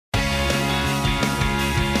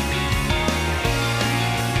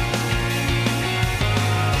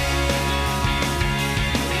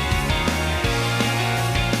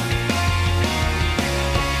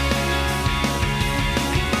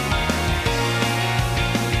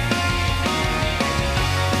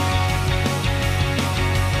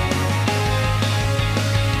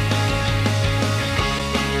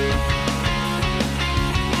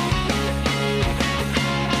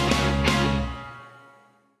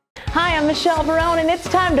Michelle Barone, and it's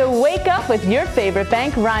time to wake up with your favorite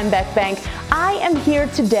bank, Rhinebeck Bank. I am here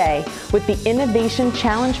today with the Innovation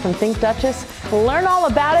Challenge from Think Dutchess. Learn all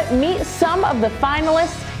about it, meet some of the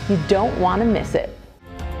finalists. You don't want to miss it.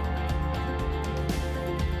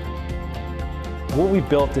 What we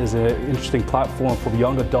built is an interesting platform for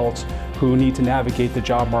young adults who need to navigate the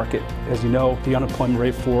job market. As you know, the unemployment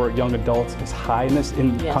rate for young adults is high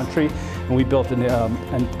in the country, and we built an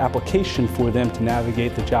application for them to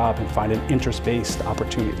navigate the job and find interest-based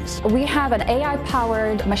opportunities. We have an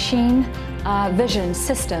AI-powered machine vision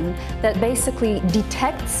system that basically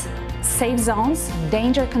detects safe zones,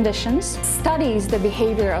 danger conditions, studies the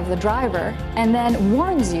behavior of the driver, and then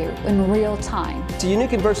warns you in real time. It's a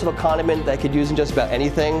unique and versatile condiment that I could use in just about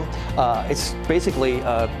anything. It's basically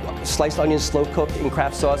sliced onions slow cooked in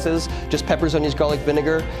craft sauces, just peppers, onions, garlic,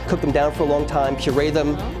 vinegar, cook them down for a long time, puree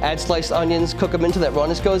them, add sliced onions, cook them until that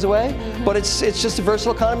rawness goes away. But it's just a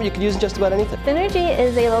versatile condiment you can use in just about anything. Finergy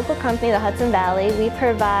is a local company in the Hudson Valley. We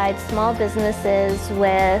provide small businesses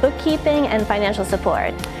with bookkeeping and financial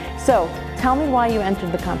support. So, tell me why you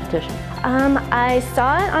entered the competition. I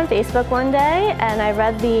saw it on Facebook one day and I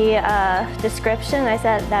read the description. I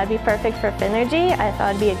said that would be perfect for Finergy. I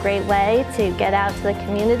thought it would be a great way to get out to the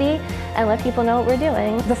community and let people know what we're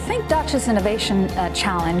doing. The Think Dutchess Innovation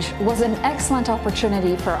Challenge was an excellent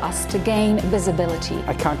opportunity for us to gain visibility.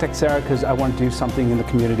 I contacted Sarah because I want to do something in the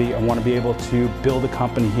community. I want to be able to build a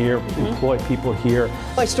company here, employ people here.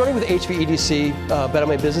 I started with HVEDC, Bet on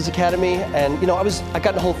My Business Academy, and you know, I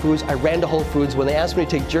got to Whole Foods, I ran to Whole Foods. When they asked me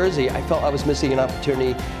to take Jersey, I felt I was missing an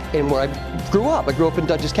opportunity in where I grew up. I grew up in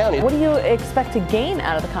Dutchess County. What do you expect to gain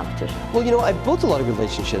out of the competition? Well, you know, I've built a lot of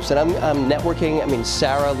relationships, and I'm networking. I mean,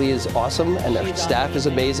 Sarah Lee is awesome, and their staff is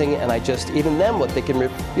amazing, and even them, what they can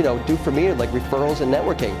do for me are like referrals and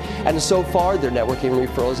networking. And so far, their networking and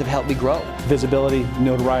referrals have helped me grow. Visibility,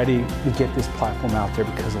 notoriety, we get this platform out there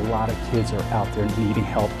because a lot of kids are out there needing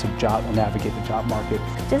help to navigate the job market.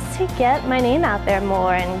 Just to get my name out there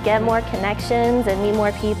more and get more connections and meet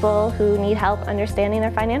more people who need help understanding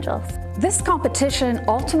their financials. This competition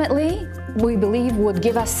ultimately, we believe, would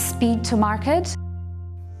give us speed to market.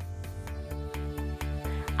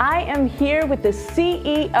 I am here with the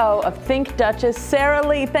CEO of Think Dutchess, Sarah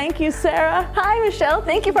Lee. Thank you, Sarah. Hi, Michelle.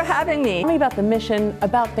 Thank you for having me. Tell me about the mission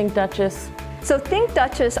about Think Dutchess. So Think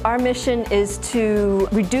Dutchess, our mission is to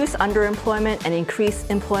reduce underemployment and increase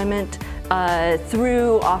employment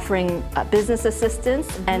through offering business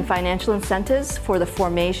assistance and financial incentives for the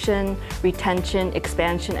formation, retention,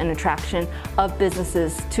 expansion, and attraction of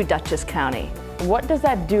businesses to Dutchess County. What does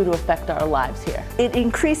that do to affect our lives here? It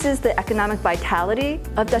increases the economic vitality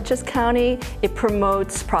of Dutchess County. It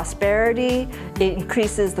promotes prosperity. It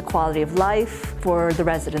increases the quality of life for the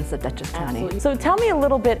residents of Dutchess County. So tell me a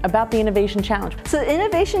little bit about the Innovation Challenge. So the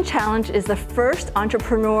Innovation Challenge is the first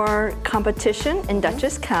entrepreneur competition in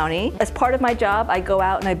Dutchess County. As part of my job, I go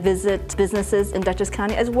out and I visit businesses in Dutchess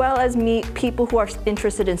County, as well as meet people who are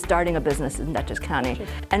interested in starting a business in Dutchess County,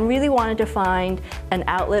 and really wanted to find an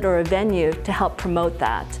outlet or a venue to help promote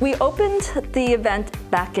that. We opened the event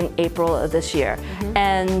back in April of this year,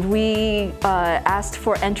 and we asked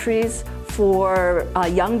for entries for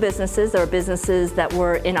young businesses. There were businesses that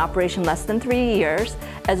were in operation less than 3 years,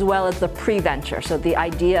 as well as the pre-venture, so the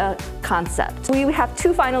idea concept. We have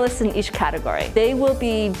 2 finalists in each category. They will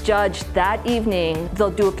be judged that evening.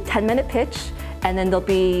 They'll do a 10-minute pitch, and then they'll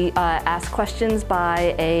be asked questions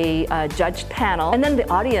by a judged panel, and then the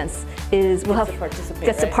audience gets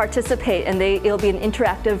to participate, and it'll be an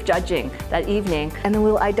interactive judging that evening, and then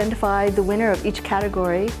we'll identify the winner of each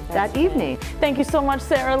category that evening. Thank you so much,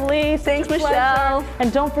 Sarah Lee. Thanks, Michelle.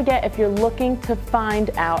 And don't forget, if you're looking to find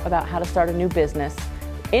out about how to start a new business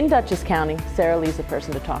in Dutchess County, Sarah Lee's the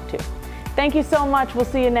person to talk to. Thank you so much. We'll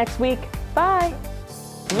see you next week. Bye.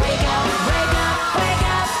 Wake up, wake